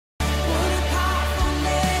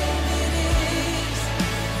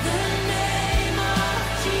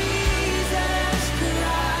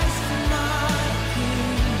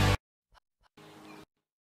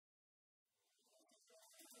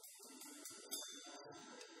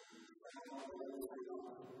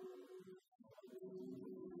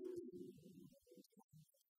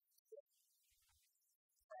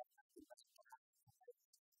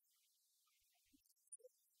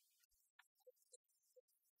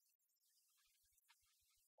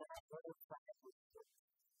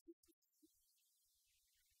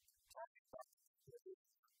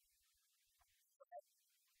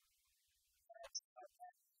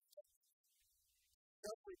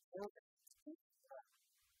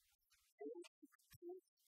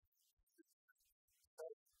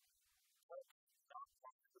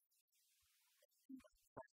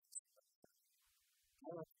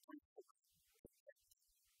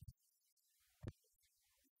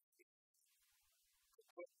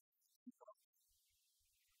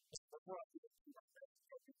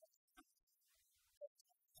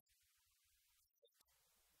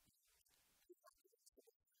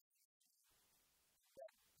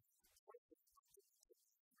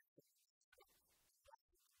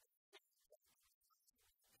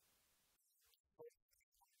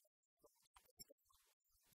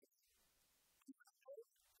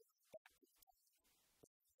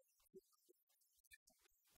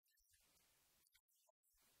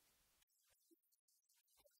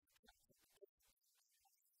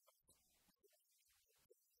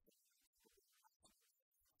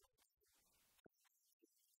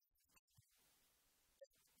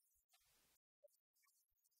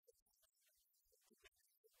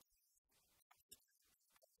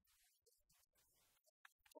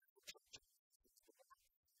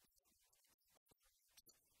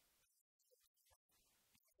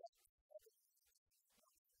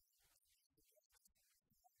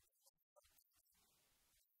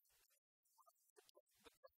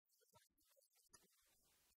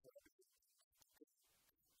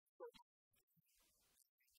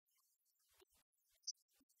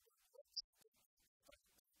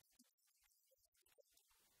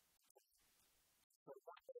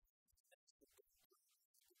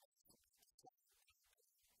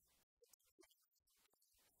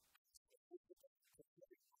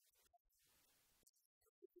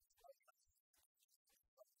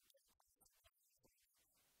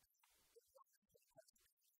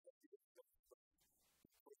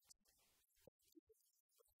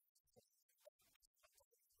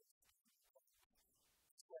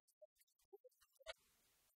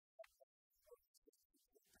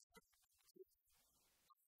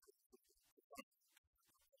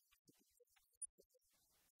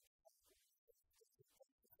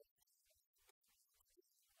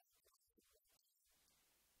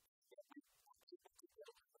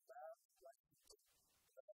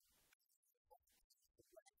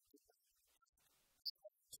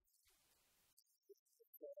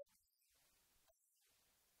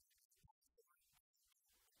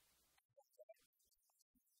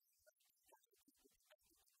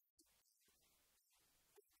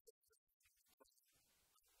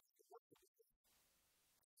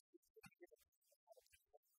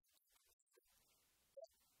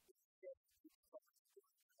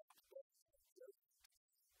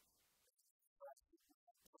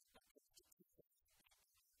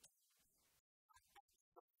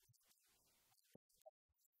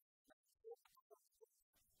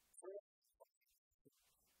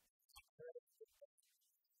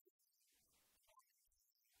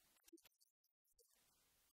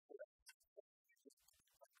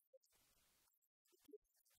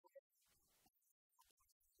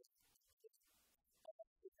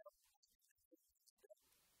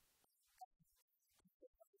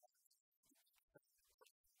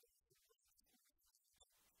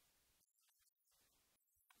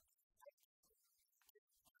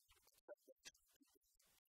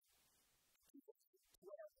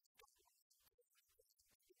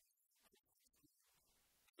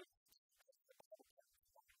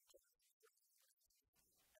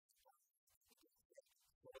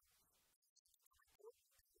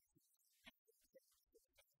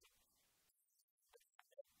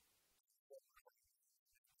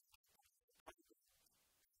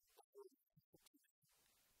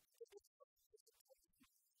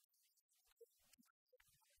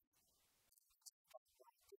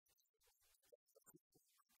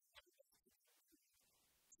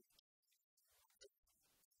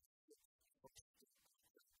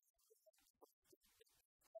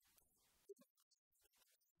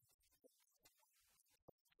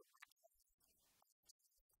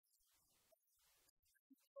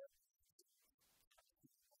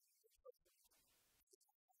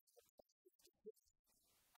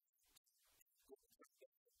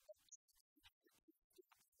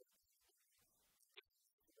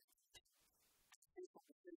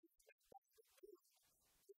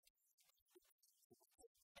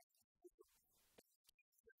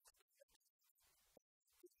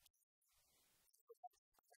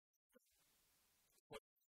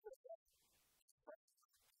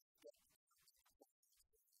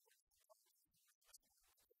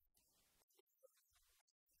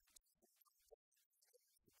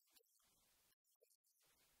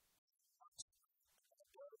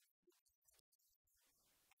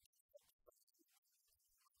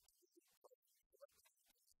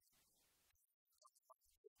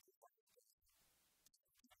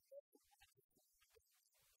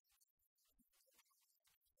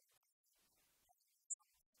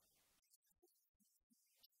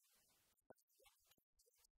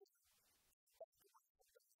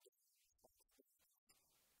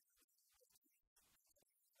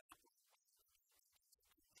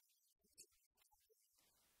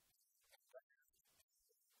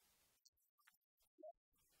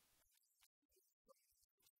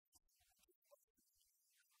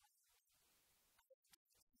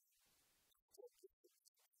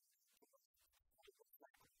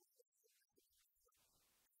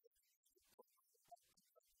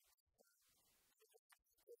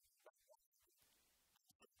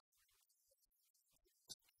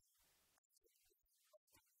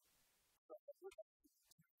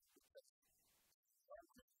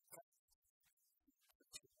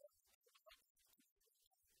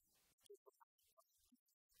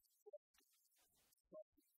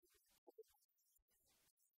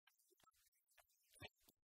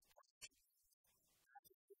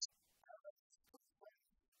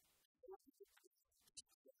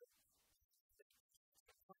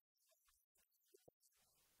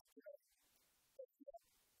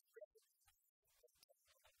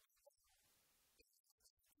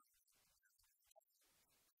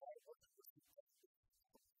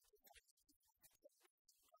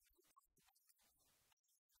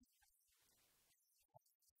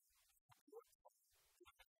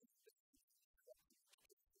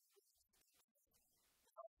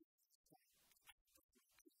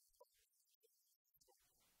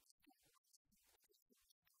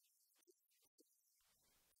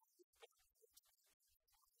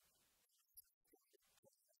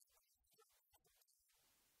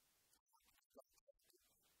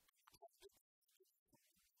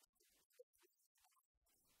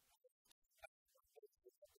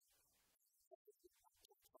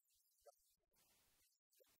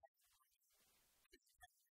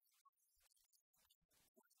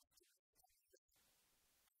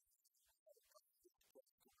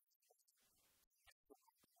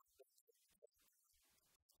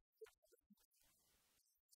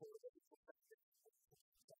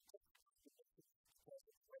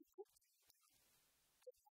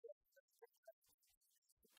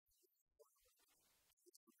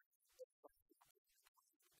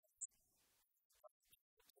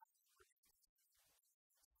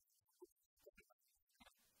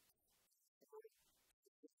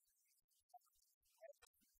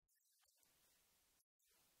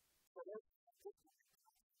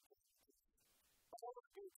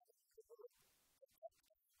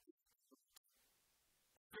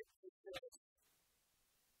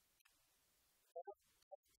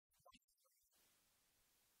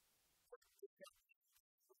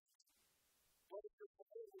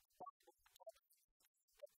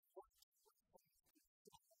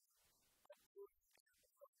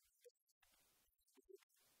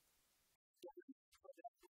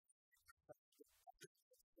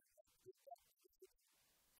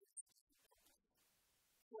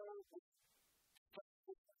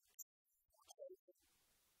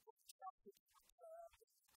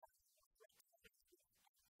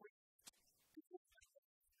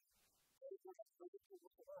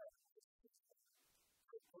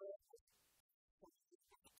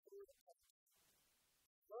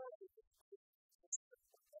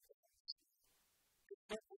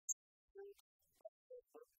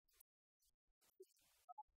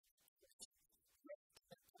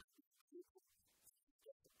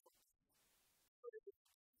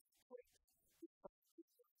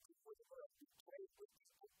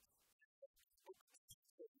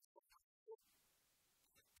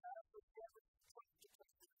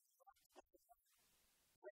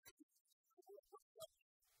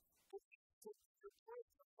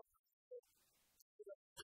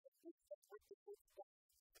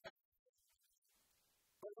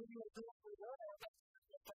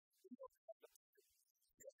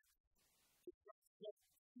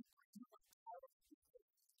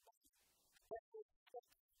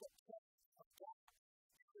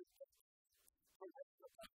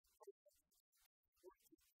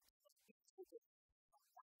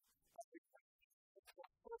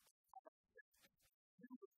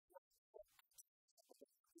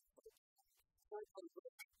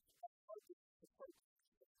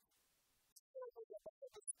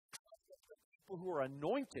Who are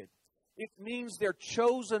anointed, it means they're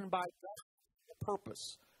chosen by God's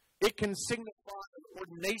purpose. It can signify an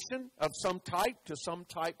ordination of some type to some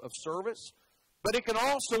type of service, but it can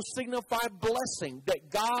also signify blessing, that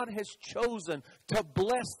God has chosen to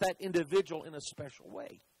bless that individual in a special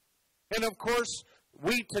way. And of course,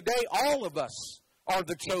 we today, all of us are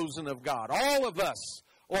the chosen of God. All of us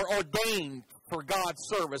are ordained for God's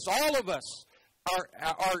service. All of us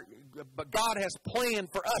but God has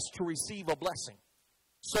planned for us to receive a blessing.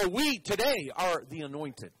 So we today are the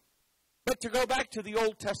anointed. But to go back to the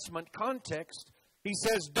Old Testament context, he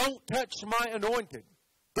says, don't touch my anointed.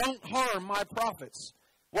 Don't harm my prophets.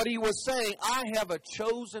 What he was saying, I have a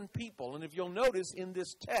chosen people. And if you'll notice in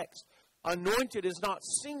this text, anointed is not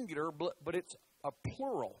singular, but it's a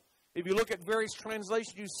plural. If you look at various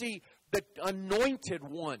translations, you see the anointed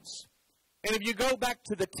ones. And if you go back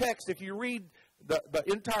to the text, if you read the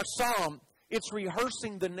entire psalm, it's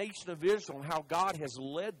rehearsing the nation of Israel and how God has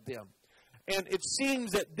led them. And it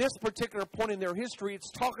seems at this particular point in their history, it's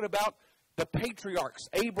talking about the patriarchs,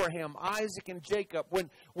 Abraham, Isaac, and Jacob, when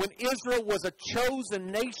Israel was a chosen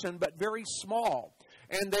nation but very small.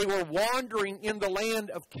 And they were wandering in the land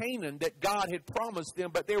of Canaan that God had promised them,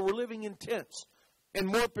 but they were living in tents. And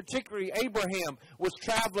more particularly, Abraham was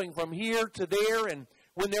traveling from here to there, and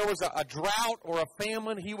when there was a drought or a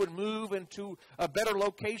famine, he would move into a better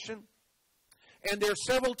location. And there are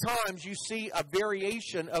several times you see a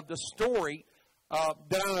variation of the story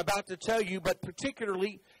that I'm about to tell you, but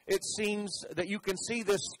particularly it seems that you can see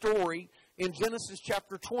this story in Genesis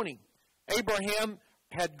chapter 20. Abraham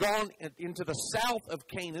had gone into the south of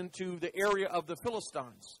Canaan to the area of the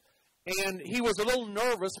Philistines. And he was a little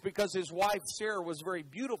nervous because his wife Sarah was very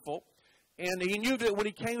beautiful. And he knew that when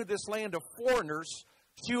he came to this land of foreigners,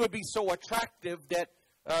 she would be so attractive that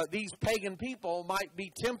these pagan people might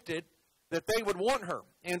be tempted that they would want her.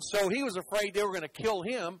 And so he was afraid they were going to kill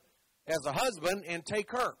him as a husband and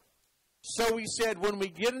take her. So he said, when we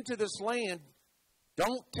get into this land,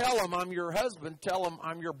 don't tell them I'm your husband, tell them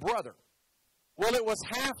I'm your brother. Well, it was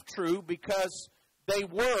half true because they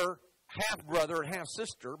were half brother and half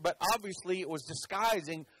sister, but obviously it was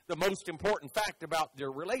disguising the most important fact about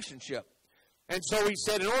their relationship. And so he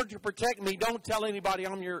said, in order to protect me, don't tell anybody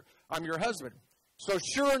I'm your husband. So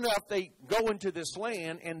sure enough, they go into this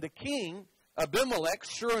land, and the king, Abimelech,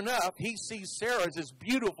 sure enough, he sees Sarah as this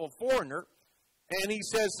beautiful foreigner, and he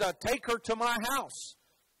says, take her to my house.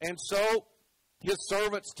 And so his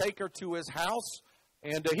servants take her to his house,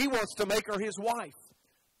 and he wants to make her his wife.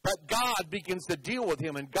 But God begins to deal with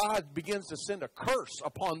him, and God begins to send a curse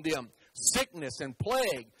upon them, sickness and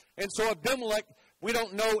plague. And so Abimelech, we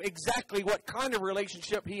don't know exactly what kind of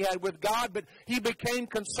relationship he had with God, but he became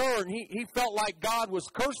concerned. He felt like God was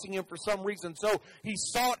cursing him for some reason. So he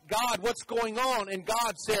sought God, what's going on? And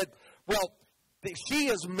God said, well, she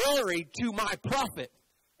is married to my prophet,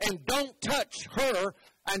 and don't touch her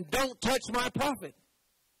and don't touch my prophet.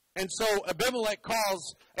 And so Abimelech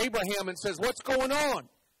calls Abraham and says, what's going on?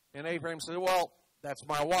 And Abraham says, well, that's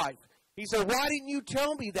my wife. He said, why didn't you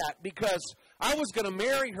tell me that? Because I was going to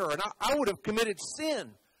marry her, and I would have committed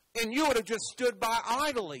sin. And you would have just stood by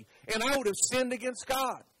idly, and I would have sinned against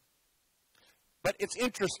God. But it's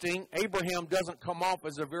interesting, Abraham doesn't come off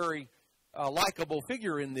as a very likable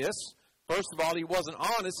figure in this. First of all, he wasn't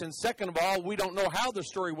honest, and second of all, we don't know how the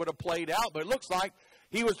story would have played out, but it looks like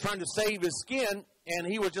he was trying to save his skin, and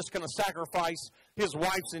he was just going to sacrifice his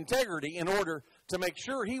wife's integrity in order to make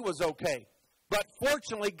sure he was okay. But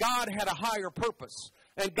fortunately, God had a higher purpose.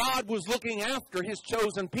 And God was looking after his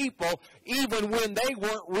chosen people even when they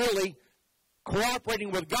weren't really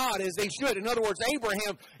cooperating with God as they should. In other words,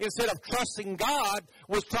 Abraham, instead of trusting God,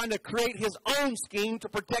 was trying to create his own scheme to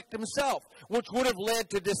protect himself, which would have led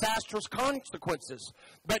to disastrous consequences.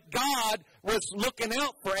 But God was looking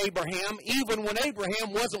out for Abraham even when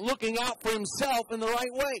Abraham wasn't looking out for himself in the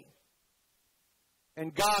right way.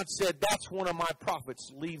 And God said, that's one of my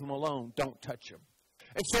prophets. Leave him alone. Don't touch him.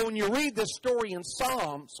 And so when you read this story in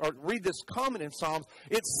Psalms, or read this comment in Psalms,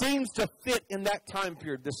 it seems to fit in that time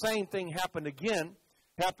period. The same thing happened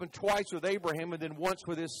twice with Abraham, and then once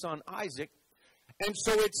with his son Isaac. And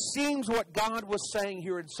so it seems what God was saying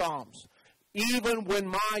here in Psalms, even when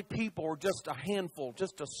my people were just a handful,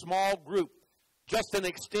 just a small group, just an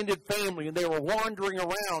extended family, and they were wandering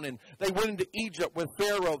around, and they went into Egypt with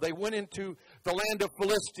Pharaoh, they went into the land of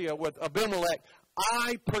Philistia with Abimelech,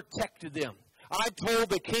 I protected them. I told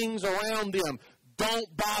the kings around them, don't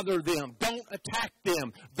bother them. Don't attack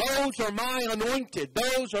them. Those are my anointed.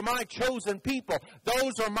 Those are my chosen people.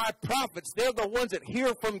 Those are my prophets. They're the ones that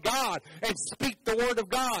hear from God and speak the word of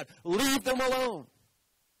God. Leave them alone.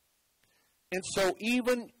 And so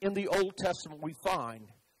even in the Old Testament we find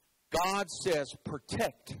God says,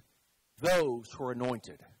 protect those who are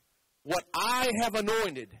anointed. What I have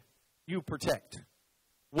anointed, you protect.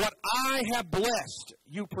 What I have blessed,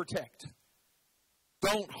 you protect.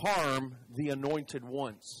 Don't harm the anointed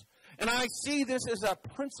ones. And I see this as a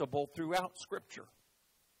principle throughout Scripture.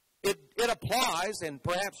 It applies, and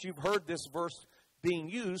perhaps you've heard this verse being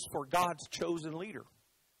used for God's chosen leader.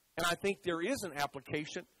 And I think there is an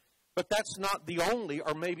application, but that's not the only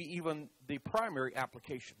or maybe even the primary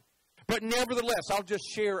application. But nevertheless, I'll just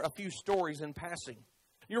share a few stories in passing.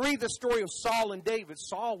 You read the story of Saul and David.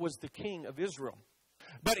 Saul was the king of Israel.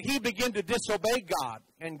 But he began to disobey God.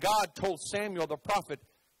 And God told Samuel the prophet,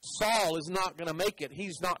 Saul is not going to make it.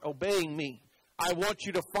 He's not obeying me. I want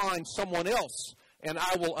you to find someone else, and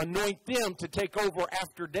I will anoint them to take over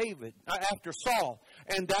after Saul.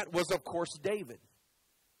 And that was, of course, David.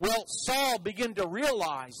 Well, Saul began to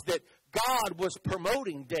realize that God was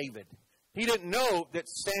promoting David. He didn't know that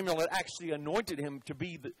Samuel had actually anointed him to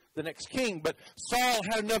be the next king. But Saul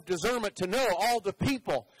had enough discernment to know all the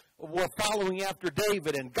people were following after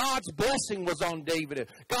David, and God's blessing was on David.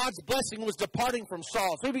 God's blessing was departing from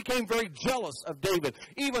Saul. So he became very jealous of David,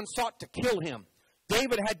 even sought to kill him.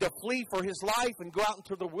 David had to flee for his life and go out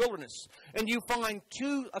into the wilderness. And you find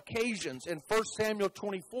two occasions in 1 Samuel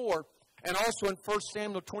 24 and also in 1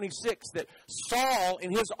 Samuel 26 that Saul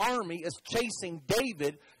and his army is chasing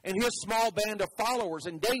David and his small band of followers.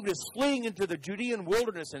 And David is fleeing into the Judean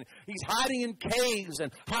wilderness, and he's hiding in caves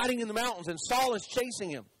and hiding in the mountains, and Saul is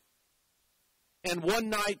chasing him. And one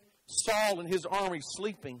night, Saul and his army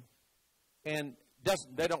sleeping, and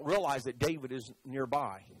they don't realize that David is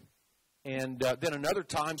nearby. And then another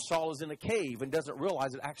time, Saul is in a cave and doesn't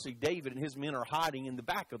realize that actually David and his men are hiding in the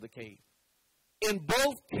back of the cave. In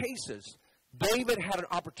both cases, David had an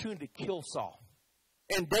opportunity to kill Saul.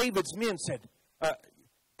 And David's men said,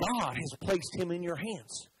 God has placed him in your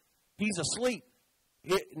hands. He's asleep.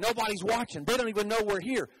 Nobody's watching. They don't even know we're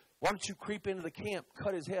here. Why don't you creep into the camp,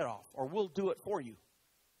 cut his head off, or we'll do it for you.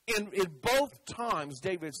 And in both times,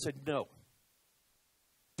 David said, no.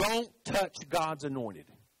 Don't touch God's anointed.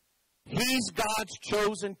 He's God's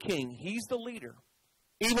chosen king. He's the leader.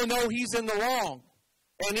 Even though he's in the wrong,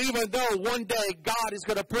 and even though one day God is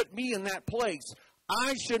going to put me in that place,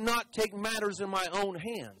 I should not take matters in my own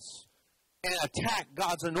hands and attack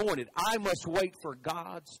God's anointed. I must wait for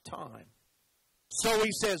God's time. So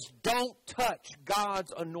he says, don't touch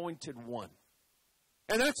God's anointed one.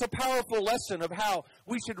 And that's a powerful lesson of how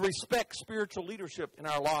we should respect spiritual leadership in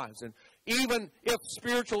our lives. And even if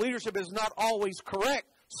spiritual leadership is not always correct,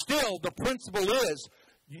 still the principle is,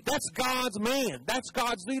 that's God's man. That's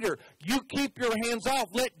God's leader. You keep your hands off.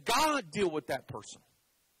 Let God deal with that person.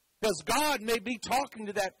 Because God may be talking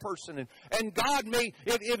to that person. And God may,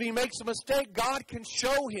 if he makes a mistake, God can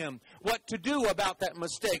show him what to do about that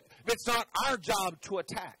mistake. It's not our job to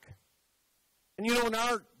attack. And you know, in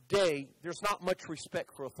our day, there's not much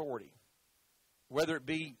respect for authority, whether it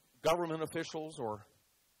be government officials or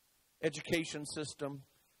education system.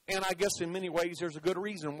 And I guess in many ways there's a good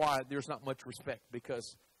reason why there's not much respect,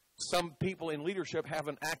 because some people in leadership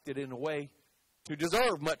haven't acted in a way to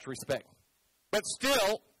deserve much respect. But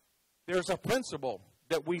still, there's a principle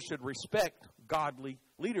that we should respect godly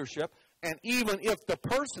leadership. And even if the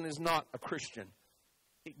person is not a Christian,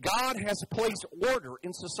 God has placed order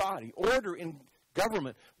in society, order in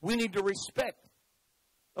government. We need to respect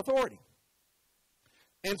authority.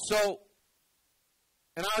 And so,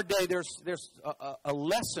 in our day, there's a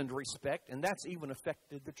lessened respect, and that's even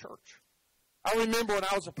affected the church. I remember when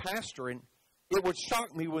I was a pastor, and it would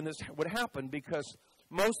shock me when this would happen, because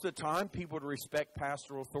most of the time people would respect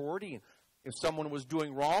pastoral authority. And if someone was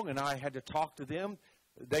doing wrong and I had to talk to them,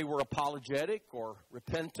 they were apologetic or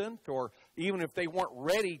repentant, or even if they weren't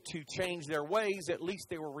ready to change their ways, at least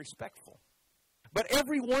they were respectful. But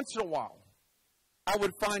every once in a while, I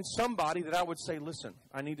would find somebody that I would say, listen,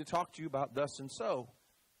 I need to talk to you about thus and so,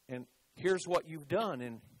 and here's what you've done,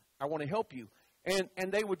 and I want to help you.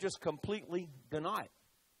 And they would just completely deny it.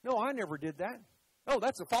 No, I never did that. Oh,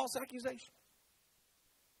 that's a false accusation.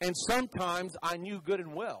 And sometimes I knew good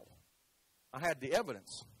and well I had the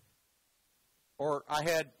evidence, or I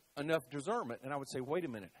had enough discernment, and I would say, wait a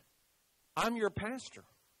minute, I'm your pastor.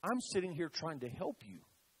 I'm sitting here trying to help you.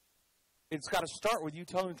 It's got to start with you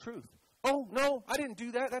telling the truth. Oh, no, I didn't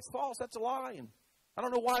do that. That's false. That's a lie. And I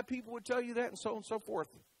don't know why people would tell you that, and so on and so forth.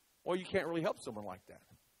 Well, you can't really help someone like that.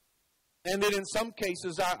 And then in some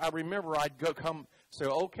cases, I remember I'd come say,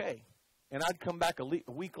 okay. And I'd come back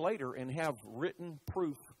a week later and have written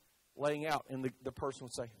proof laying out. And the person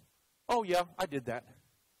would say, oh, yeah, I did that.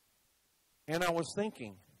 And I was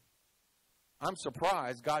thinking, I'm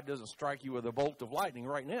surprised God doesn't strike you with a bolt of lightning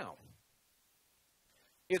right now.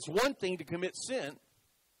 It's one thing to commit sin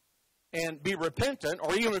and be repentant,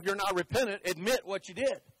 or even if you're not repentant, admit what you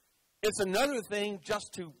did. It's another thing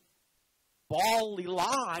just to baldly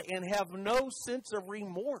lie and have no sense of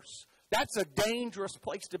remorse. That's a dangerous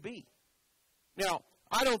place to be. Now,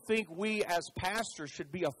 I don't think we as pastors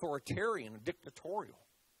should be authoritarian and dictatorial.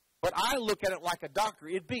 But I look at it like a doctor.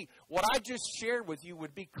 It'd be, what I just shared with you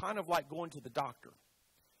would be kind of like going to the doctor.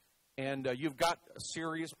 And you've got a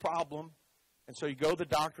serious problem. And so you go to the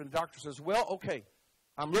doctor, and the doctor says, well, okay,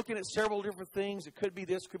 I'm looking at several different things. It could be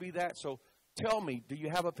this, could be that. So tell me, do you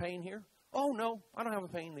have a pain here? Oh, no, I don't have a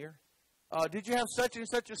pain there. Did you have such and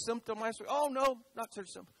such a symptom last week? Oh, no, not such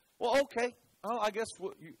a symptom. Well, okay. Oh, I guess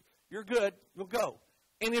you're good. You'll go.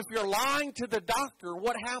 And if you're lying to the doctor,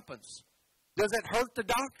 what happens? Does it hurt the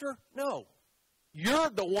doctor? No. You're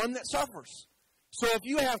the one that suffers. So if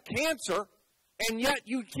you have cancer and yet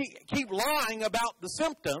you keep lying about the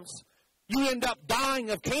symptoms, you end up dying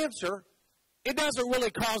of cancer. It doesn't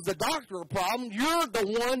really cause the doctor a problem. You're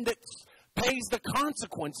the one that pays the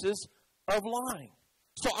consequences of lying.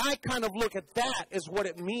 So I kind of look at that as what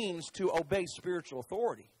it means to obey spiritual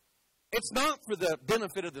authority. It's not for the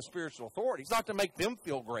benefit of the spiritual authority. It's not to make them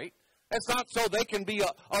feel great. It's not so they can be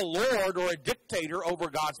a lord or a dictator over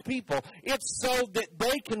God's people. It's so that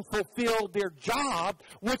they can fulfill their job,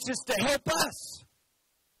 which is to help us.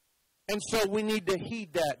 And so we need to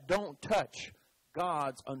heed that. Don't touch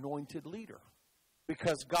God's anointed leader,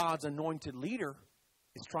 because God's anointed leader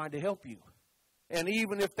is trying to help you. And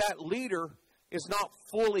even if that leader is not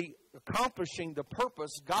fully accomplishing the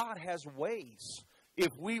purpose, God has ways.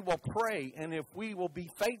 If we will pray, and if we will be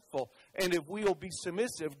faithful, and if we will be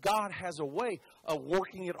submissive, God has a way of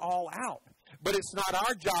working it all out. But it's not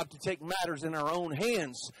our job to take matters in our own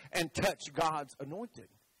hands and touch God's anointed.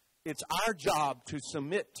 It's our job to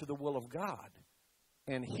submit to the will of God,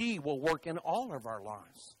 and He will work in all of our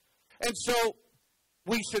lives. And so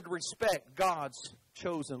we should respect God's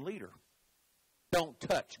chosen leader. Don't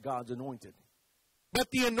touch God's anointed. But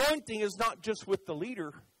the anointing is not just with the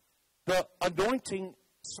leader. The anointing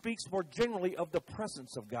speaks more generally of the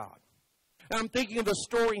presence of God. And I'm thinking of the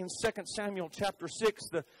story in 2 Samuel chapter 6.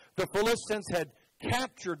 The Philistines had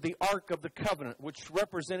captured the Ark of the Covenant, which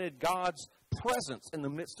represented God's presence in the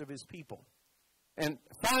midst of His people. And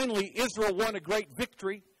finally, Israel won a great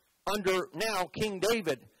victory under now King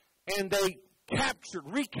David. And they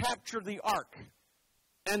recaptured the Ark.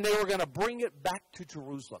 And they were going to bring it back to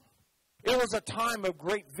Jerusalem. It was a time of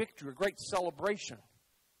great victory, a great celebration.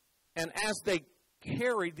 And as they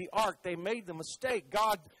carried the ark, they made the mistake.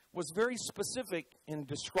 God was very specific in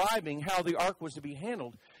describing how the ark was to be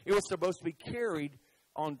handled. It was supposed to be carried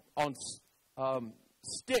on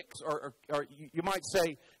sticks, or you might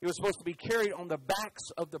say it was supposed to be carried on the backs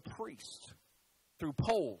of the priests through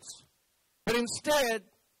poles. But instead,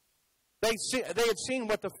 They had seen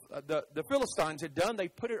what the Philistines had done. They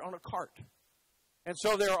put it on a cart. And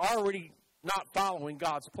so they're already not following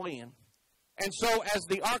God's plan. And so as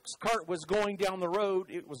the ark's cart was going down the road,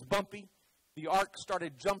 it was bumpy. The ark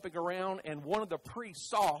started jumping around, and one of the priests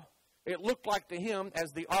saw, it looked like to him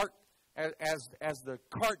as the ark, as the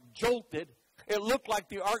cart jolted, it looked like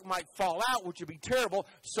the ark might fall out, which would be terrible.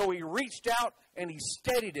 So he reached out and he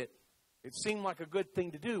steadied it. It seemed like a good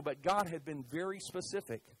thing to do, but God had been very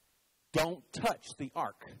specific. Don't touch the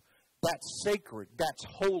ark. That's sacred. That's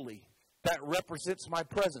holy. That represents my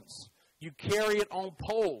presence. You carry it on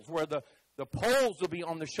poles where the poles will be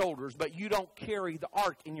on the shoulders, but you don't carry the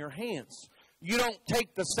ark in your hands. You don't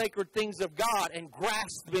take the sacred things of God and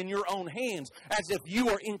grasp them in your own hands as if you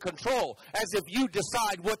are in control, as if you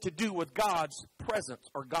decide what to do with God's presence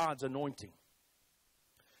or God's anointing.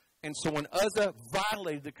 And so when Uzzah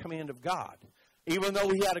violated the command of God, even though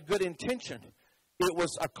he had a good intention, it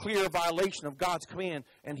was a clear violation of God's command,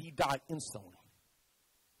 and he died instantly.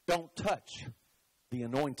 Don't touch the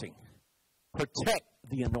anointing. Protect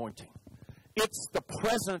the anointing. It's the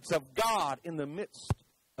presence of God in the midst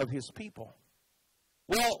of his people.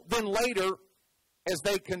 Well, then later, as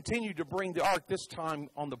they continued to bring the ark, this time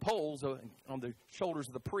on the poles, on the shoulders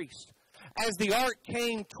of the priest, as the ark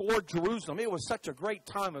came toward Jerusalem, it was such a great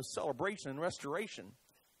time of celebration and restoration.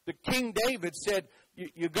 The King David said,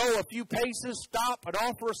 you go a few paces, stop, and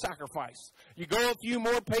offer a sacrifice. You go a few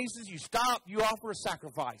more paces, you stop, you offer a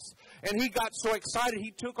sacrifice. And he got so excited,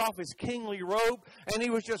 he took off his kingly robe, and he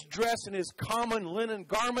was just dressed in his common linen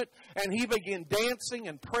garment, and he began dancing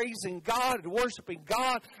and praising God and worshiping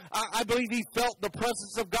God. I believe he felt the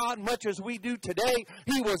presence of God much as we do today.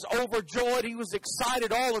 He was overjoyed. He was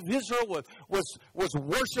excited. All of Israel was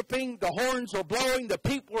worshiping. The horns were blowing. The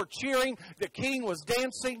people were cheering. The king was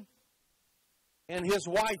dancing. And his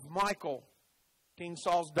wife, Michal, King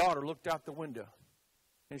Saul's daughter, looked out the window.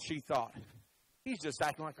 And she thought, he's just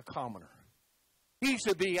acting like a commoner. He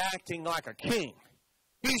should be acting like a king.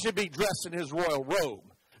 He should be dressed in his royal robe.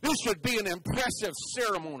 This should be an impressive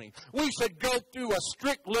ceremony. We should go through a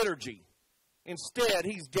strict liturgy. Instead,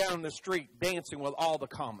 he's down the street dancing with all the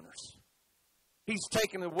commoners. He's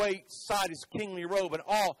taken away aside his kingly robe, and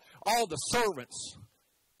all the servants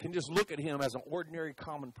can just look at him as an ordinary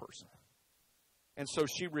common person. And so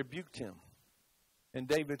she rebuked him. And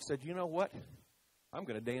David said, you know what? I'm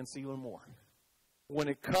going to dance even more. When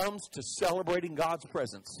it comes to celebrating God's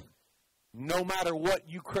presence, no matter what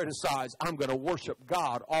you criticize, I'm going to worship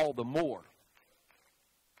God all the more.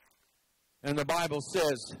 And the Bible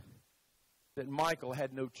says that Michal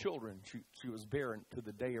had no children. She was barren to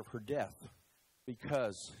the day of her death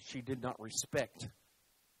because she did not respect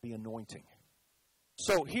the anointing.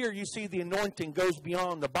 So here you see the anointing goes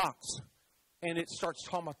beyond the box. And it starts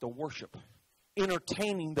talking about the worship,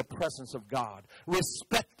 entertaining the presence of God,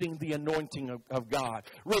 respecting the anointing of God,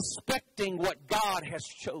 respecting what God has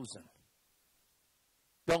chosen.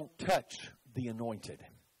 Don't touch the anointed.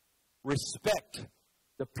 Respect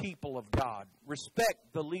the people of God.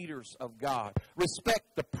 Respect the leaders of God.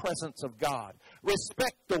 Respect the presence of God.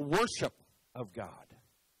 Respect the worship of God.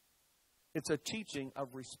 It's a teaching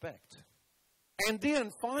of respect. And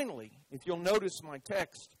then finally, if you'll notice my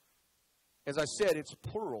text, as I said, it's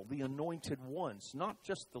plural, the anointed ones, not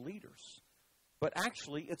just the leaders, but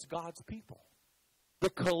actually it's God's people, the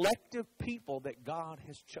collective people that God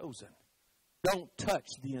has chosen. Don't touch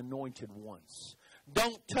the anointed ones.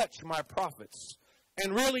 Don't touch my prophets.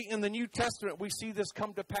 And really in the New Testament, we see this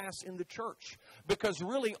come to pass in the church, because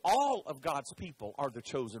really all of God's people are the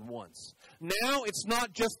chosen ones. Now it's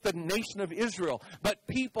not just the nation of Israel, but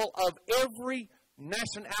people of every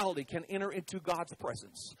nationality can enter into God's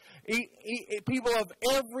presence. People of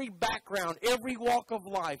every background, every walk of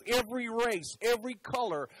life, every race, every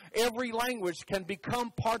color, every language can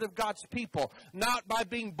become part of God's people. Not by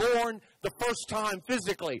being born the first time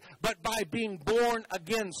physically, but by being born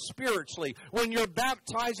again spiritually. When you're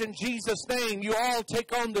baptized in Jesus' name, you all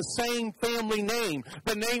take on the same family name,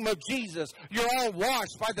 the name of Jesus. You're all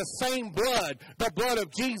washed by the same blood, the blood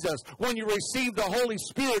of Jesus. When you receive the Holy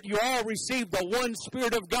Spirit, you all receive the one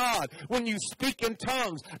Spirit of God. When you speak in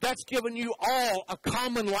tongues, that's given you all a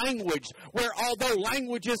common language, where although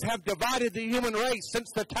languages have divided the human race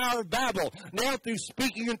since the Tower of Babel, now through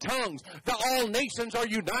speaking in tongues, all nations are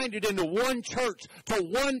united into one church, to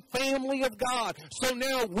one family of God. So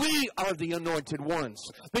now we are the anointed ones.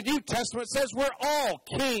 The New Testament says we're all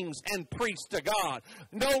kings and priests to God.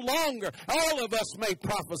 No longer, all of us may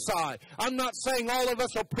prophesy. I'm not saying all of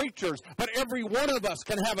us are preachers, but every one of us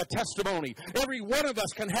can have a testimony. Every one of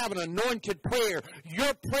us can have an anointed prayer.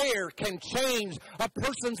 Your prayer can change a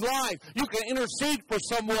person's life. You can intercede for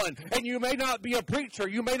someone, and you may not be a preacher,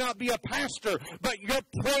 you may not be a pastor, but your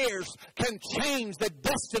prayers can change the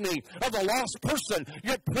destiny of a lost person.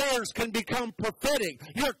 Your prayers can become prophetic.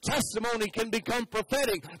 Your testimony can become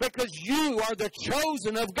prophetic because you are the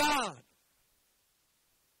chosen of God.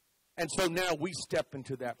 And so now we step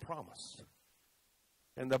into that promise.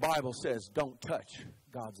 And the Bible says, don't touch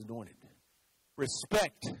God's anointed.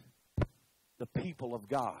 Respect the people of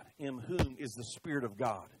God, in whom is the Spirit of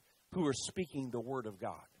God, who are speaking the Word of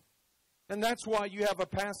God. And that's why you have a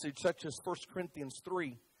passage such as 1 Corinthians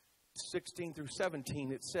 3, 16 through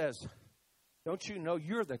 17. It says, don't you know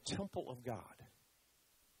you're the temple of God,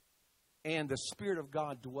 and the Spirit of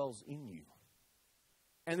God dwells in you?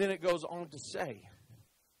 And then it goes on to say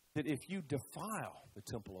that if you defile the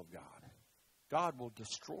temple of God, God will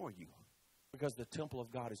destroy you, because the temple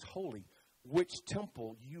of God is holy, which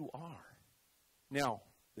temple you are. Now,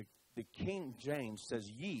 the King James says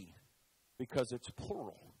ye, because it's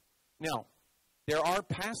plural. Now, there are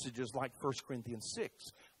passages like 1 Corinthians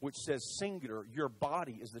 6, which says singular, your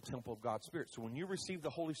body is the temple of God's Spirit. So when you receive the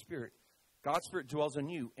Holy Spirit, God's Spirit dwells in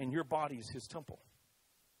you, and your body is His temple.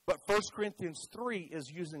 But 1 Corinthians 3 is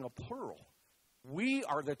using a plural. We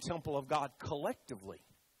are the temple of God collectively.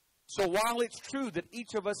 So while it's true that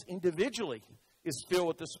each of us individually is filled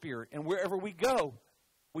with the Spirit, and wherever we go,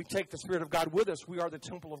 we take the Spirit of God with us, we are the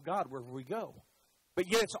temple of God wherever we go. But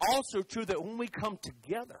yet it's also true that when we come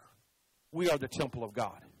together, we are the temple of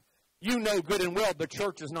God. You know good and well the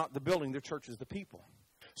church is not the building, the church is the people.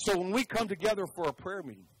 So when we come together for a prayer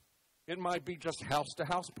meeting, it might be just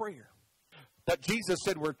house-to-house prayer. But Jesus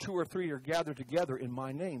said, where 2 or 3 are gathered together in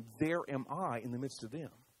my name, there am I in the midst of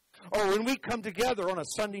them. Or when we come together on a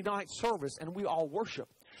Sunday night service and we all worship,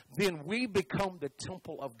 then we become the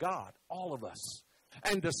temple of God, all of us.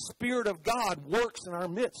 And the Spirit of God works in our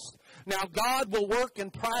midst. Now, God will work in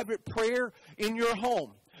private prayer in your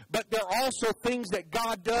home. But there are also things that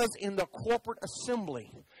God does in the corporate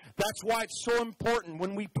assembly. That's why it's so important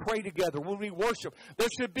when we pray together, when we worship. There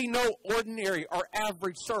should be no ordinary or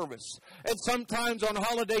average service. And sometimes on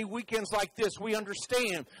holiday weekends like this, we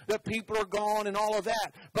understand that people are gone and all of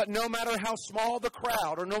that. But no matter how small the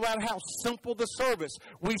crowd or no matter how simple the service,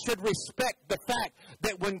 we should respect the fact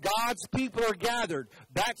that when God's people are gathered,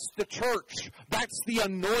 that's the church. That's the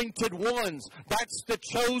anointed ones. That's the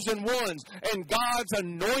chosen ones. And God's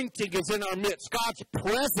anointing is in our midst. God's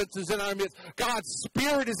presence is in our midst. God's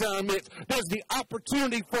Spirit is in our midst. There's the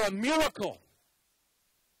opportunity for a miracle.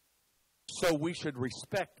 So we should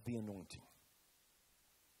respect the anointing.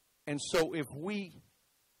 And so if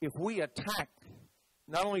we attack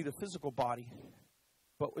not only the physical body,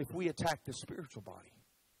 but if we attack the spiritual body,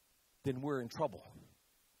 then we're in trouble.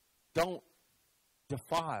 Don't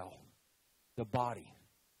defile the body.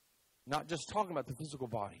 Not just talking about the physical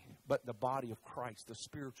body, but the body of Christ, the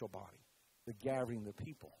spiritual body, the gathering of the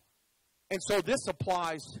people. And so this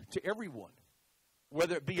applies to everyone,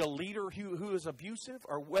 whether it be a leader who is abusive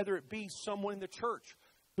or whether it be someone in the church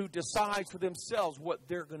who decides for themselves what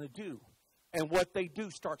they're going to do. And what they do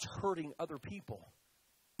starts hurting other people.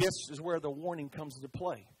 This is where the warning comes into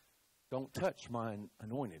play. Don't touch my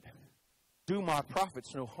anointed. Do my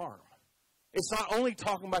prophets no harm. It's not only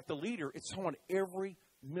talking about the leader, it's on every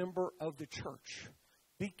member of the church.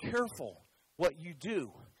 Be careful what you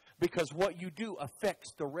do, because what you do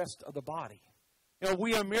affects the rest of the body. You know,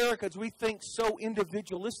 we Americans, we think so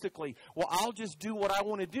individualistically. Well, I'll just do what I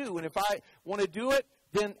want to do. And if I want to do it,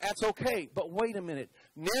 then that's okay. But wait a minute.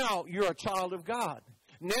 Now you're a child of God.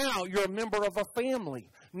 Now you're a member of a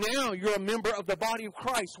family. Now you're a member of the body of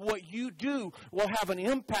Christ. What you do will have an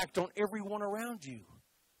impact on everyone around you.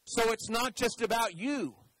 So it's not just about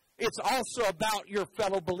you. It's also about your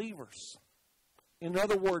fellow believers. In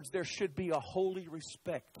other words, there should be a holy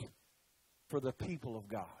respect for the people of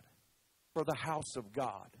God, for the house of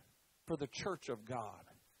God, for the church of God,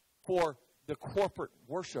 for the corporate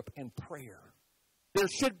worship and prayer. There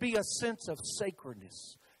should be a sense of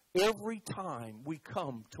sacredness every time we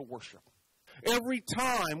come to worship. Every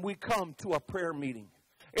time we come to a prayer meeting.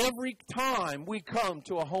 Every time we come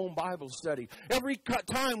to a home Bible study. Every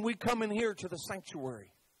time we come in here to the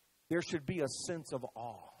sanctuary. There should be a sense of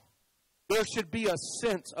awe. There should be a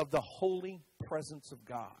sense of the holy presence of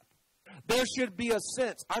God. There should be a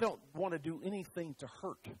sense, I don't want to do anything to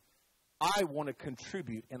hurt I want to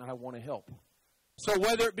contribute and I want to help. So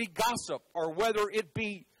whether it be gossip or whether it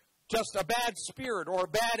be just a bad spirit or a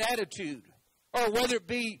bad attitude or whether it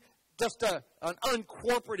be just an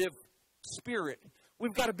uncooperative spirit,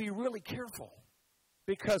 we've got to be really careful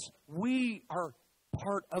because we are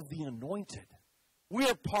part of the anointed. We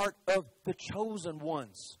are part of the chosen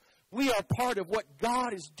ones. We are part of what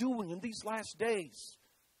God is doing in these last days.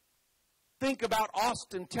 Think about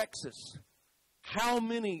Austin, Texas. How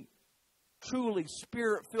many truly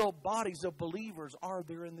spirit-filled bodies of believers are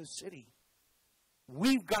there in this city?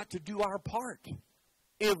 We've got to do our part.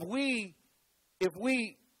 If we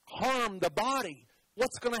harm the body,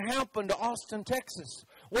 what's going to happen to Austin, Texas?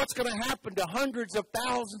 What's going to happen to hundreds of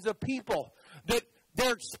thousands of people that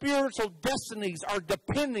their spiritual destinies are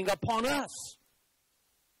depending upon us?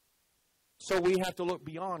 So we have to look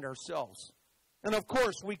beyond ourselves. And of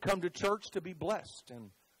course, we come to church to be blessed. And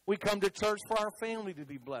we come to church for our family to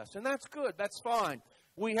be blessed. And that's good. That's fine.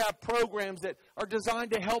 We have programs that are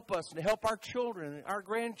designed to help us and to help our children and our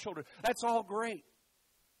grandchildren. That's all great.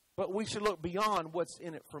 But we should look beyond what's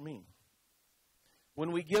in it for me.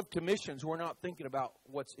 When we give to missions, we're not thinking about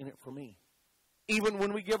what's in it for me. Even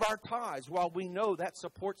when we give our tithes, while we know that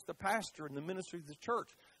supports the pastor and the ministry of the church,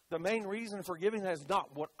 the main reason for giving that is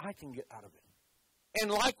not what I can get out of it. And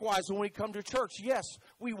likewise, when we come to church, yes,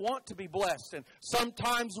 we want to be blessed. And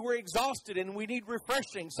sometimes we're exhausted and we need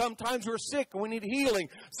refreshing. Sometimes we're sick and we need healing.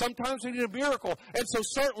 Sometimes we need a miracle. And so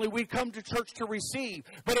certainly we come to church to receive.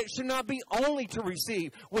 But it should not be only to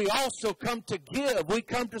receive. We also come to give. We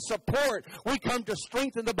come to support. We come to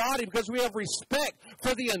strengthen the body because we have respect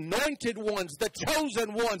for the anointed ones, the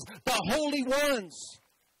chosen ones, the holy ones.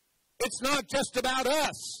 It's not just about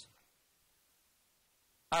us.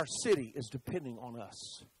 Our city is depending on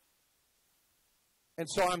us. And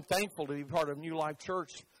so I'm thankful to be part of New Life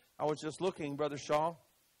Church. I was just looking, Brother Shaw.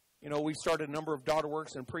 You know, we started a number of daughter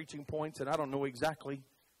works and preaching points, and I don't know exactly.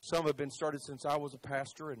 Some have been started since I was a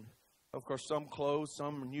pastor, and of course some closed,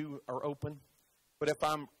 some new are open. But if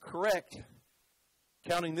I'm correct,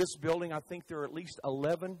 counting this building, I think there are at least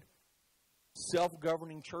 11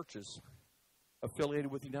 self-governing churches affiliated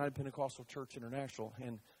with the United Pentecostal Church International,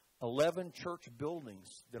 and 11 church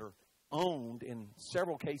buildings that are owned, in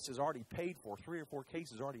several cases already paid for, 3 or 4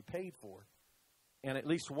 cases already paid for, and at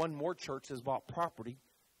least one more church has bought property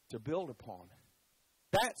to build upon.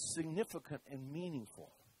 That's significant and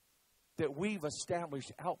meaningful that we've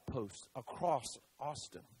established outposts across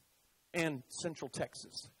Austin and Central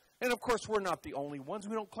Texas. And of course, we're not the only ones.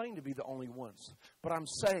 We don't claim to be the only ones. But I'm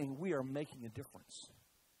saying we are making a difference.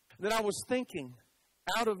 Then I was thinking,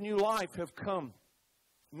 out of New Life have come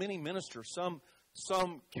many ministers.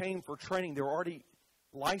 Some came for training. They were already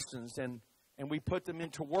licensed, and we put them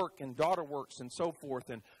into work and daughter works and so forth.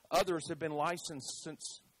 And others have been licensed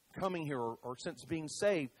since coming here or since being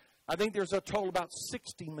saved. I think there's a total about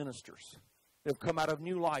 60 ministers that have come out of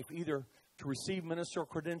New Life, either to receive ministerial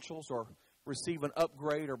credentials or receive an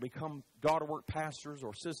upgrade or become daughter work pastors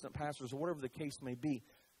or assistant pastors or whatever the case may be.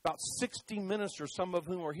 About 60 ministers, some of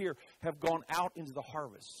whom are here, have gone out into the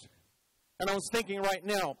harvest. And I was thinking right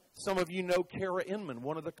now, some of you know Kara Inman,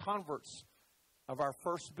 one of the converts of our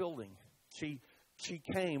first building. She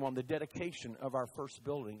came on the dedication of our first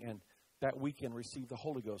building and that weekend received the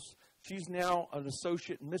Holy Ghost. She's now an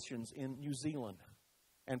associate in missions in New Zealand.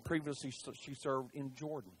 And previously she served in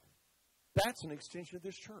Jordan. That's an extension of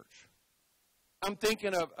this church. I'm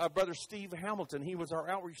thinking of Brother Steve Hamilton. He was our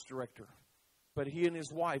outreach director. But he and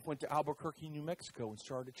his wife went to Albuquerque, New Mexico and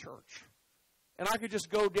started a church. And I could just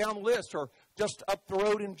go down the list, or just up the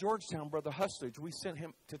road in Georgetown, Brother Hustage. We sent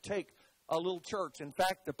him to take a little church. In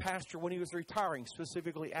fact, the pastor, when he was retiring,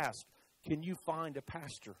 specifically asked, can you find a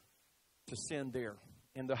pastor to send there?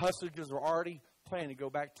 And the Hustages were already planning to go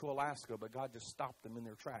back to Alaska, but God just stopped them in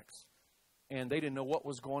their tracks. And they didn't know what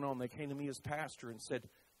was going on. They came to me as pastor and said,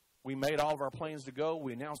 we made all of our plans to go.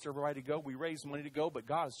 We announced everybody to go. We raised money to go, but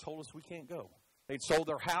God has told us we can't go. They'd sold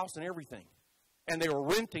their house and everything. And they were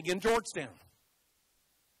renting in Georgetown.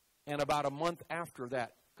 And about a month after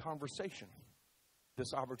that conversation,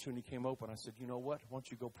 this opportunity came open. I said, you know what? Why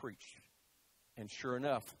don't you go preach? And sure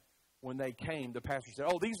enough, when they came, the pastor said,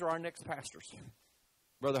 oh, these are our next pastors.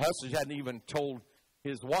 Brother Hustage hadn't even told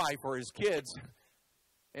his wife or his kids.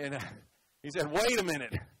 And he said, wait a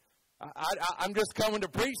minute. I'm just coming to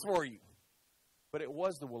preach for you. But it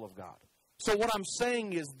was the will of God. So what I'm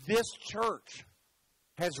saying is this church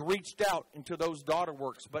has reached out into those daughter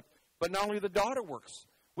works. But not only the daughter works.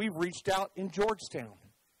 We've reached out in Georgetown.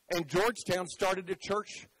 And Georgetown started a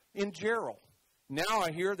church in Gerald. Now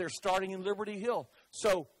I hear they're starting in Liberty Hill.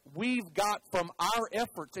 So we've got from our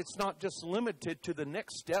efforts, it's not just limited to the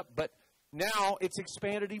next step, but Now it's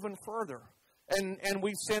expanded even further. And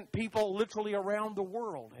we've sent people literally around the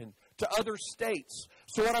world and to other states.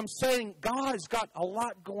 So what I'm saying, God has got a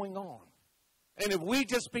lot going on. And if we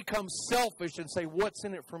just become selfish and say, what's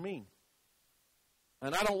in it for me?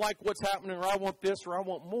 And I don't like what's happening, or I want this, or I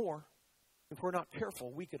want more. If we're not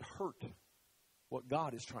careful, we could hurt what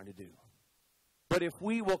God is trying to do. But if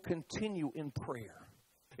we will continue in prayer,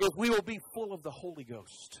 if we will be full of the Holy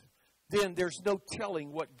Ghost, then there's no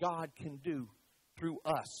telling what God can do through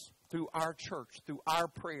us, through our church, through our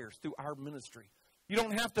prayers, through our ministry. You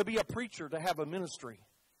don't have to be a preacher to have a ministry.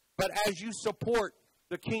 But as you support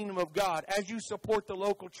the kingdom of God, as you support the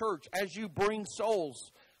local church, as you bring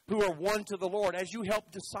souls who are one to the Lord, as you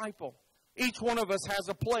help disciple, each one of us has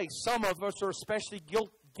a place. Some of us are especially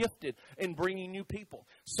gifted in bringing new people.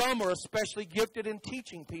 Some are especially gifted in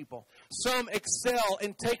teaching people. Some excel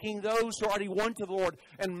in taking those who are already won to the Lord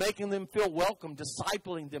and making them feel welcome,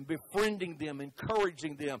 discipling them, befriending them,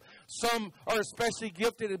 encouraging them. Some are especially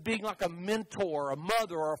gifted in being like a mentor, a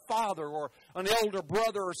mother, or a father, or an elder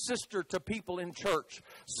brother or sister to people in church.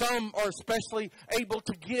 Some are especially able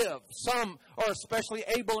to give. Some are especially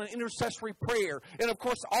able in intercessory prayer. And of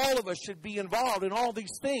course, all of us should be involved in all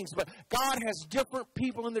these things. But God has different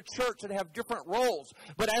people in the church that have different roles.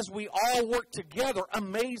 But as we all work together,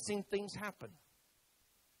 amazing things happen.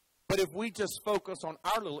 But if we just focus on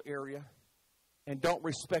our little area and don't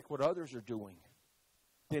respect what others are doing,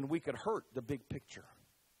 then we could hurt the big picture.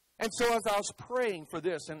 And so as I was praying for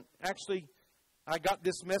this, and actually I got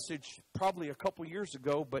this message probably a couple years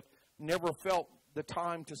ago, but never felt the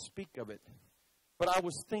time to speak of it. But I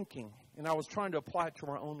was thinking, and I was trying to apply it to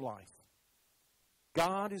my own life.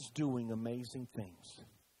 God is doing amazing things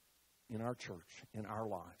in our church, in our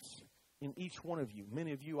lives, in each one of you.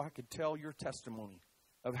 Many of you, I could tell your testimony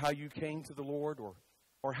of how you came to the Lord,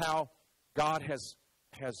 or how God has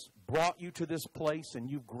brought you to this place, and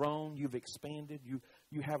you've grown, you've expanded,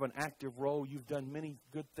 you have an active role, you've done many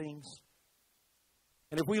good things.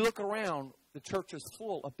 And if we look around, the church is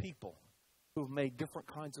full of people who've made different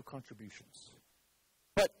kinds of contributions.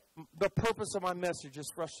 But the purpose of my message is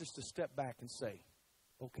for us just to step back and say,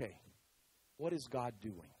 okay, what is God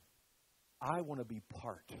doing? I want to be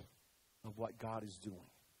part of what God is doing.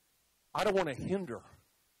 I don't want to hinder,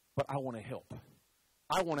 but I want to help.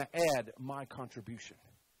 I want to add my contribution.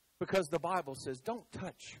 Because the Bible says, don't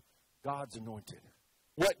touch God's anointed.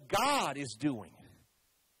 What God is doing,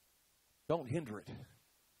 don't hinder it,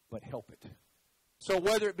 but help it. So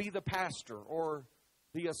whether it be the pastor or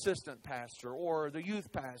the assistant pastor or the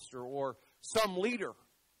youth pastor or some leader,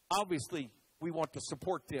 obviously we want to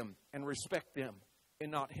support them and respect them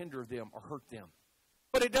and not hinder them or hurt them.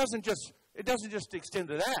 But it doesn't just extend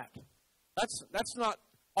to that. That's not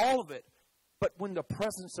all of it. But when the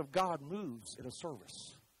presence of God moves in a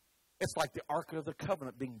service, it's like the Ark of the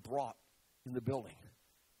Covenant being brought in the building.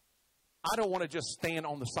 I don't want to just stand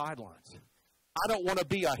on the sidelines. I don't want to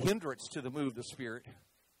be a hindrance to the move of the Spirit.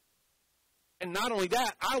 And not only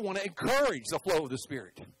that, I want to encourage the flow of the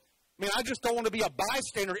Spirit. I mean, I just don't want to be a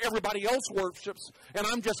bystander. Everybody else worships, and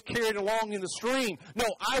I'm just carried along in the stream. No,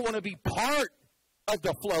 I want to be part of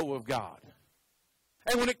the flow of God.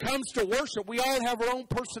 And when it comes to worship, we all have our own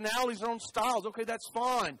personalities, our own styles. Okay, that's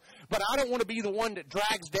fine. But I don't want to be the one that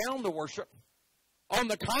drags down the worship. On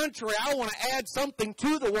the contrary, I want to add something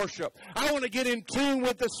to the worship. I want to get in tune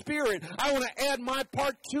with the Spirit. I want to add my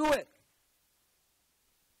part to it.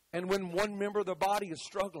 And when one member of the body is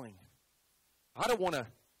struggling, I don't want to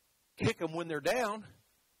kick them when they're down.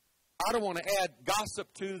 I don't want to add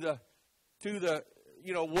gossip to the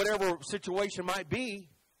whatever situation might be.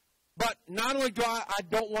 But not only do I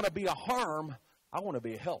don't want to be a harm, I want to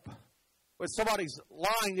be a help. When somebody's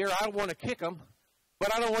lying there, I don't want to kick them,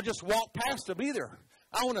 but I don't want to just walk past them either.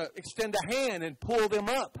 I want to extend a hand and pull them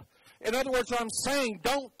up. In other words, what I'm saying,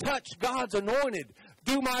 don't touch God's anointed.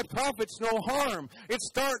 Do my prophets no harm. It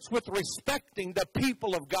starts with respecting the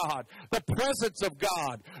people of God, the presence of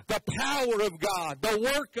God, the power of God, the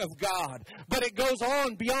work of God. But it goes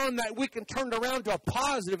on beyond that. We can turn it around to a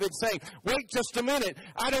positive and say, wait just a minute.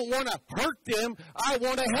 I don't want to hurt them. I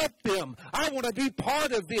want to help them. I want to be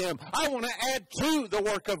part of them. I want to add to the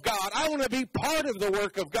work of God. I want to be part of the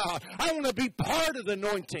work of God. I want to be part of the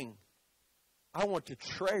anointing. I want to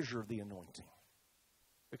treasure the anointing.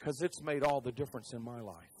 Because it's made all the difference in my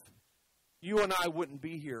life. You and I wouldn't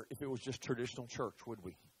be here if it was just traditional church, would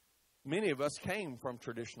we? Many of us came from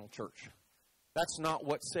traditional church. That's not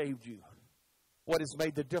what saved you. What has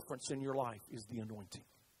made the difference in your life is the anointing.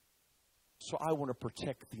 So I want to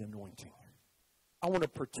protect the anointing. I want to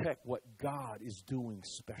protect what God is doing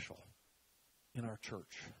special in our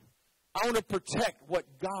church. I want to protect what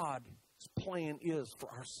God plan is for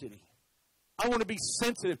our city. I want to be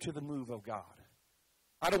sensitive to the move of God.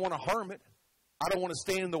 I don't want to harm it. I don't want to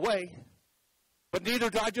stand in the way. But neither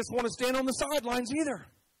do I just want to stand on the sidelines either.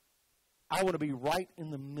 I want to be right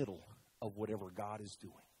in the middle of whatever God is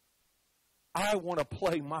doing. I want to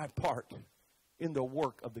play my part in the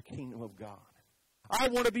work of the kingdom of God. I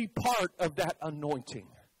want to be part of that anointing.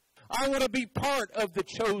 I want to be part of the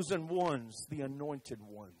chosen ones, the anointed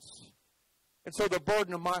ones. And so the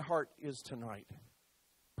burden of my heart is tonight,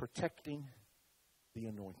 protecting the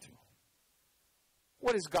anointing.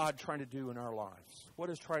 What is God trying to do in our lives? What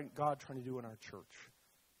is God trying to do in our church?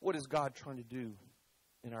 What is God trying to do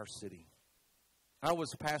in our city? I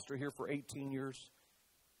was a pastor here for 18 years.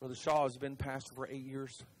 Brother Shaw has been pastor for 8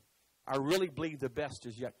 years. I really believe the best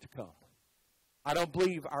is yet to come. I don't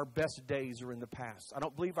believe our best days are in the past. I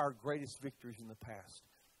don't believe our greatest victories in the past.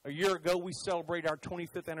 A year ago, we celebrated our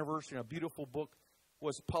 25th anniversary, and a beautiful book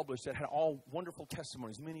was published that had all wonderful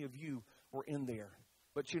testimonies. Many of you were in there.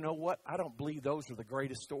 But you know what? I don't believe those are the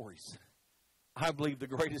greatest stories. I believe the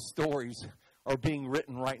greatest stories are being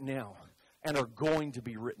written right now and are going to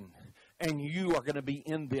be written. And you are going to be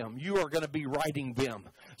in them. You are going to be writing them.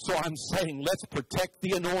 So I'm saying, let's protect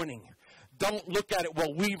the anointing. Don't look at it,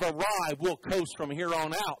 well, we've arrived, we'll coast from here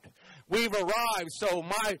on out. We've arrived, so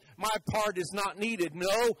my part is not needed.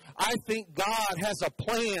 No, I think God has a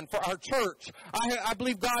plan for our church. I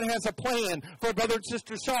believe God has a plan for Brother and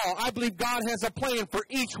Sister Shaw. I believe God has a plan for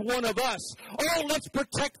each one of us. Oh, let's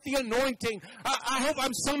protect the anointing. I hope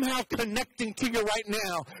I'm somehow connecting to you right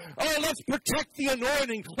now. Oh, let's protect the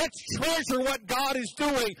anointing. Let's treasure what God is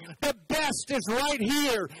doing. The best is right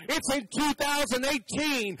here. It's in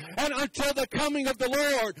 2018 and until the coming of the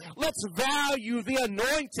Lord. Let's value the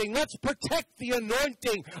anointing. Let's protect the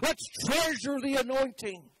anointing. Let's treasure the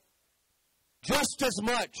anointing. Just as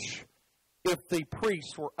much if the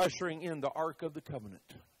priests were ushering in the Ark of the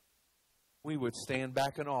Covenant, we would stand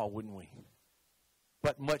back in awe, wouldn't we?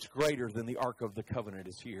 But much greater than the Ark of the Covenant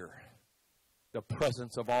is here. The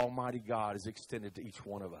presence of Almighty God is extended to each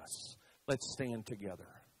one of us. Let's stand together.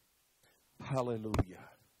 Hallelujah.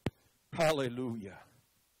 Hallelujah.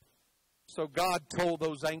 So God told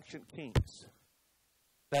those ancient kings,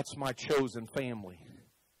 that's my chosen family.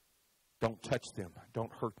 Don't touch them.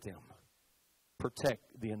 Don't hurt them. Protect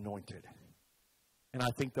the anointed. And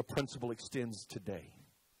I think the principle extends today.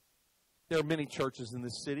 There are many churches in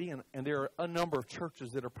this city, and there are a number of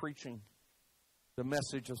churches that are preaching the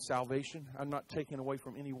message of salvation. I'm not taking away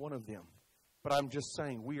from any one of them. But I'm just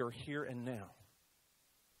saying we are here and now.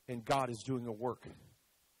 And God is doing a work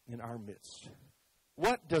in our midst.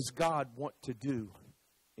 What does God want to do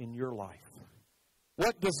in your life?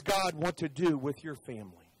 What does God want to do with your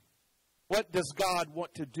family? What does God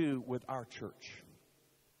want to do with our church?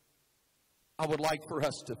 I would like for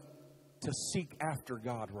us to seek after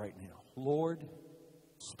God right now. Lord,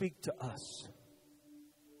 speak to us.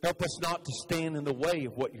 Help us not to stand in the way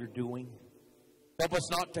of what you're doing. Help us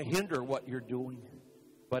not to hinder what you're doing.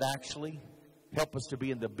 But actually, help us to be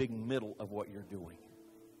in the big middle of what you're doing.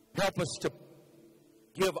 Help us to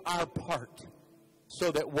give our part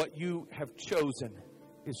so that what you have chosen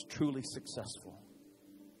is truly successful.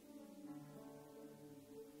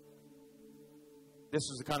 This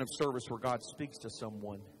is the kind of service where God speaks to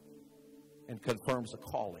someone and confirms a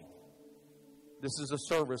calling. This is a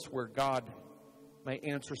service where God may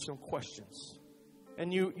answer some questions.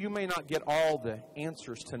 And you may not get all the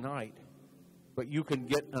answers tonight, but you can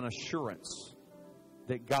get an assurance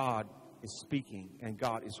that God is speaking and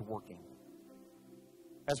God is working.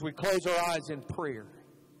 As we close our eyes in prayer,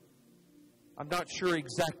 I'm not sure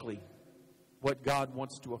exactly what God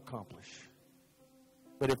wants to accomplish.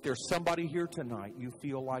 But if there's somebody here tonight, you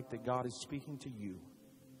feel like that God is speaking to you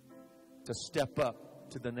to step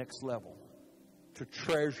up to the next level, to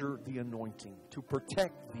treasure the anointing, to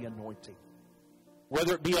protect the anointing,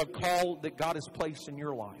 whether it be a call that God has placed in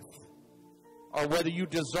your life, or whether you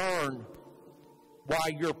discern why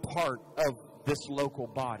you're part of this local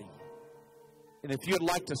body. And if you'd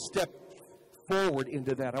like to step forward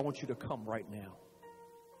into that, I want you to come right now.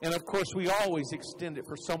 And of course, we always extend it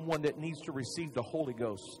for someone that needs to receive the Holy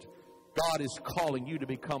Ghost. God is calling you to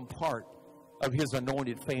become part of His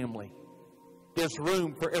anointed family. There's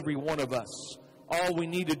room for every one of us. All we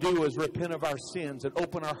need to do is repent of our sins and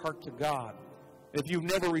open our heart to God. If you've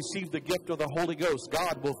never received the gift of the Holy Ghost,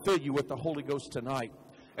 God will fill you with the Holy Ghost tonight.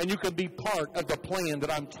 And you can be part of the plan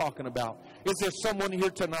that I'm talking about. Is there someone here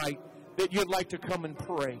tonight that you'd like to come and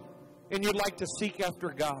pray? And you'd like to seek after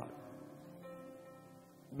God?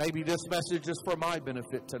 Maybe this message is for my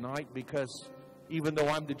benefit tonight, because even though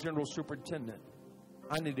I'm the general superintendent,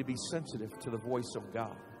 I need to be sensitive to the voice of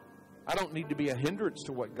God. I don't need to be a hindrance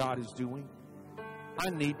to what God is doing. I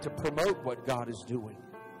need to promote what God is doing.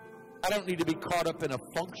 I don't need to be caught up in a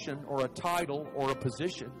function or a title or a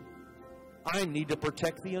position. I need to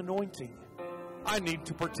protect the anointing. I need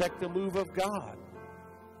to protect the move of God.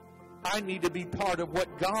 I need to be part of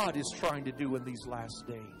what God is trying to do in these last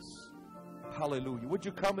days. Hallelujah. Would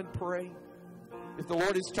you come and pray? If the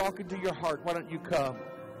Lord is talking to your heart, why don't you come?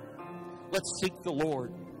 Let's seek the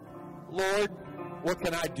Lord. Lord, what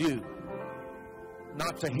can I do?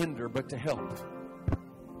 Not to hinder, but to help.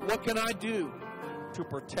 What can I do to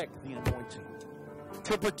protect the anointing?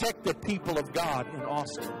 To protect the people of God in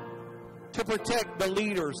Austin. To protect the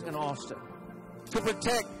leaders in Austin. To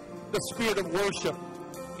protect the spirit of worship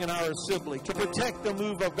in our assembly. To protect the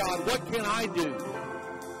move of God. What can I do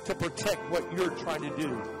to protect what you're trying to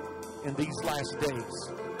do in these last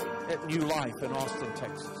days at New Life in Austin,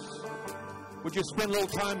 Texas? Would you spend a little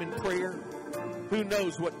time in prayer? Who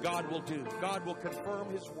knows what God will do? God will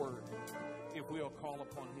confirm His word if we'll call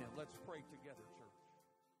upon Him. Let's pray together.